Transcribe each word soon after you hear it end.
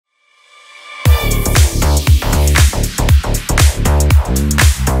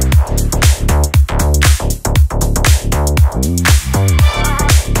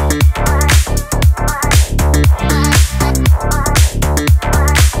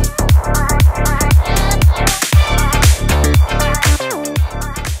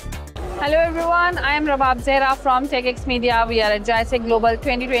Rabab Zehra from Techx Media. We are at GISEC Global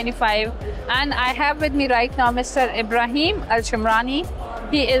 2025 and I have with me right now Mr. Ibrahim Alshamrani.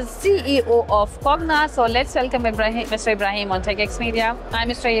 He is CEO of COGNNA. So let's welcome Mr. Ibrahim on Techx Media. Hi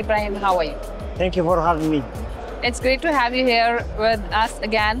Mr. Ibrahim, how are you? Thank you for having me. It's great to have you here with us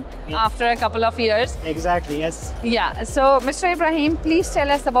again after a couple of years. Exactly, yes. Yeah, so Mr. Ibrahim, please tell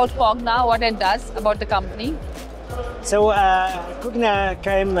us about COGNNA, what it does, about the company. So COGNNA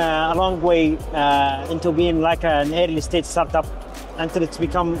came a long way into being like an early stage startup until it's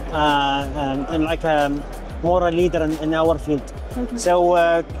become like more a leader in our field. So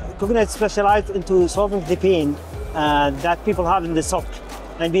COGNNA is specialized into solving the pain that people have in the SOC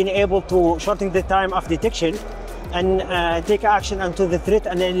and being able to shorten the time of detection and take action onto the threat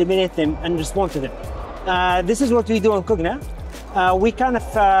and eliminate them and respond to them. This is what we do on COGNNA. We kind of,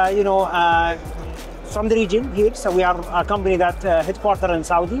 from the region here, so we are a company that headquartered in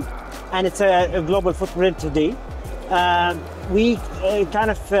Saudi, and it's a global footprint today. We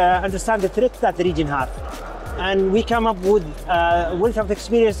kind of understand the threats that the region has, and we come up with a wealth of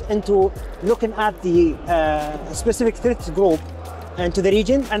experience into looking at the specific threats group into the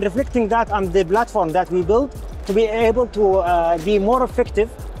region and reflecting that on the platform that we build to be able to be more effective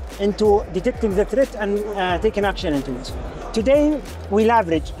into detecting the threat and taking action into it. Today, we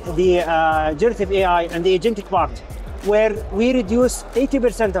leverage the generative AI and the agentic part, where we reduce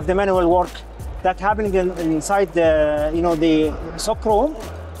 80% of the manual work that's happening inside the SOC room,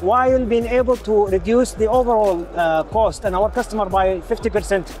 while being able to reduce the overall cost and our customer by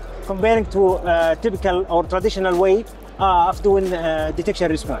 50% comparing to typical or traditional way of doing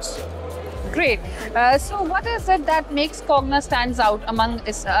detection response. Great. So what is it that makes COGNNA stands out among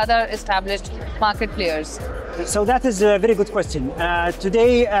other established market players? So that is a very good question.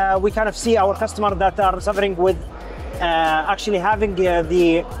 Today, we kind of see our customers that are suffering with actually having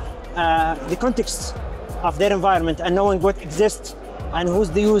the context of their environment and knowing what exists and who's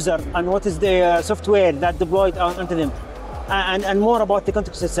the user and what is the software that deployed onto them and more about the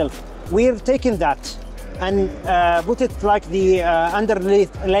context itself. We're taking that and put it like the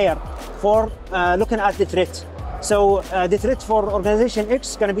underneath layer for looking at the threat. So the threat for organization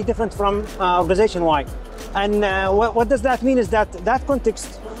X is going to be different from organization Y. And what does that mean is that that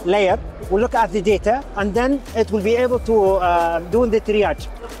context layer will look at the data and then it will be able to do the triage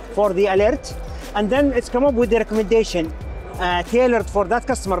for the alert. And then it's come up with the recommendation tailored for that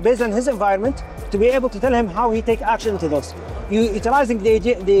customer based on his environment to be able to tell him how he take action to those, utilizing the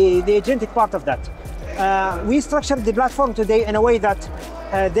agentic part of that. We structured the platform today in a way that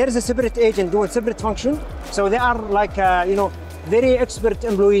there is a separate agent doing separate function. So they are like, very expert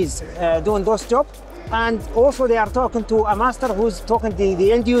employees doing those jobs. And also they are talking to a master who's talking to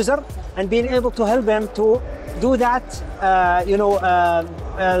the end user and being able to help them to do that,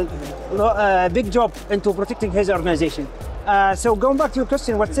 big job into protecting his organization. So going back to your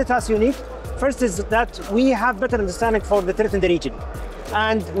question, what sets us unique? First is that we have better understanding for the threat in the region.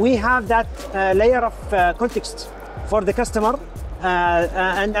 And we have that layer of context for the customer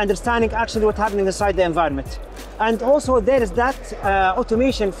and understanding actually what's happening inside the environment. And also there is that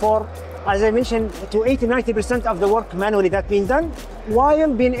automation for, as I mentioned, to 80–90% of the work manually that's being done,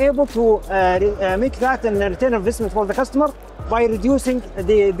 while being able to make that a return on investment for the customer by reducing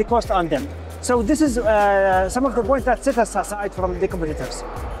the cost on them. So this is some of the points that set us aside from the competitors.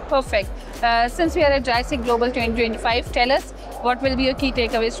 Perfect. Since we are at GISEC Global 2025, tell us what will be your key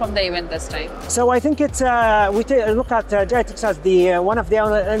takeaways from the event this time? So I think it's we look at GISEC as the one of the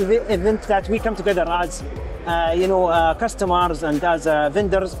events that we come together as customers and as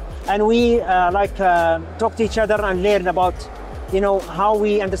vendors, and we talk to each other and learn about how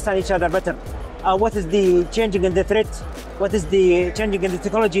we understand each other better. What is the changing in the threat? What is the changing in the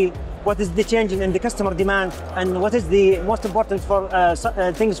technology? What is the changing in the customer demand? And what is the most important for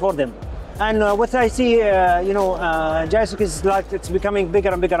things for them? And what I see, GISEC is like it's becoming bigger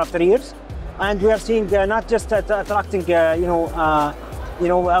and bigger after years, and we are seeing not just attracting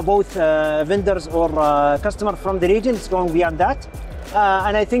both vendors or customers from the region. It's going beyond that,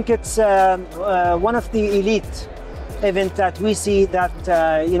 and I think it's one of the elite events that we see that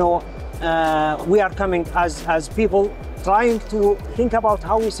we are coming as people trying to think about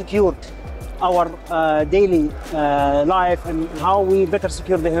how we secure our daily life and how we better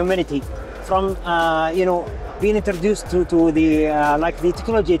secure the humanity from being introduced to the the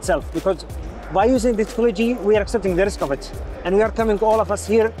technology itself. Because by using the technology, we are accepting the risk of it, and we are coming, all of us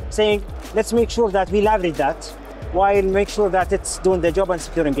here, saying let's make sure that we leverage that while make sure that it's doing the job and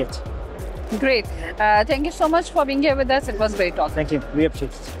securing it. Great. Thank you so much for being here with us. It was great talk. Thank you. We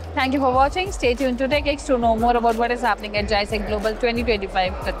appreciate it. Thank you for watching. Stay tuned to Techx to know more about what is happening at GISEC Global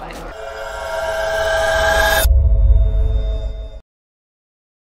 2025. Goodbye.